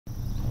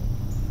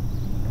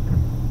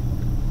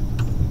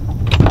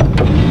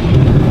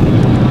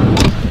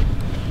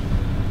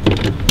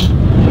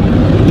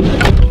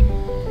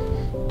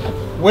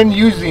When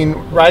using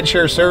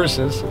rideshare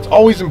services, it's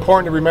always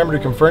important to remember to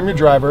confirm your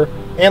driver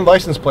and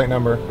license plate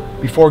number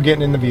before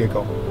getting in the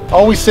vehicle.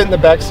 Always sit in the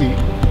back seat,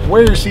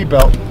 wear your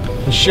seatbelt,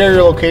 and share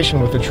your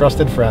location with a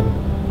trusted friend.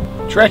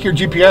 Track your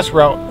GPS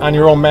route on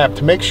your own map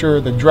to make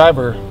sure the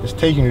driver is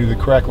taking you to the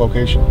correct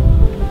location.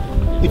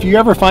 If you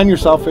ever find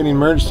yourself in an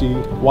emergency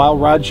while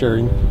ride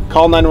sharing,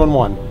 call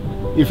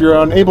 911. If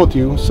you're unable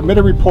to, submit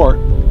a report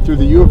through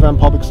the U of M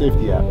Public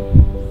Safety app.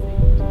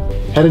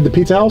 Headed to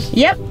Pete's house?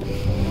 Yep.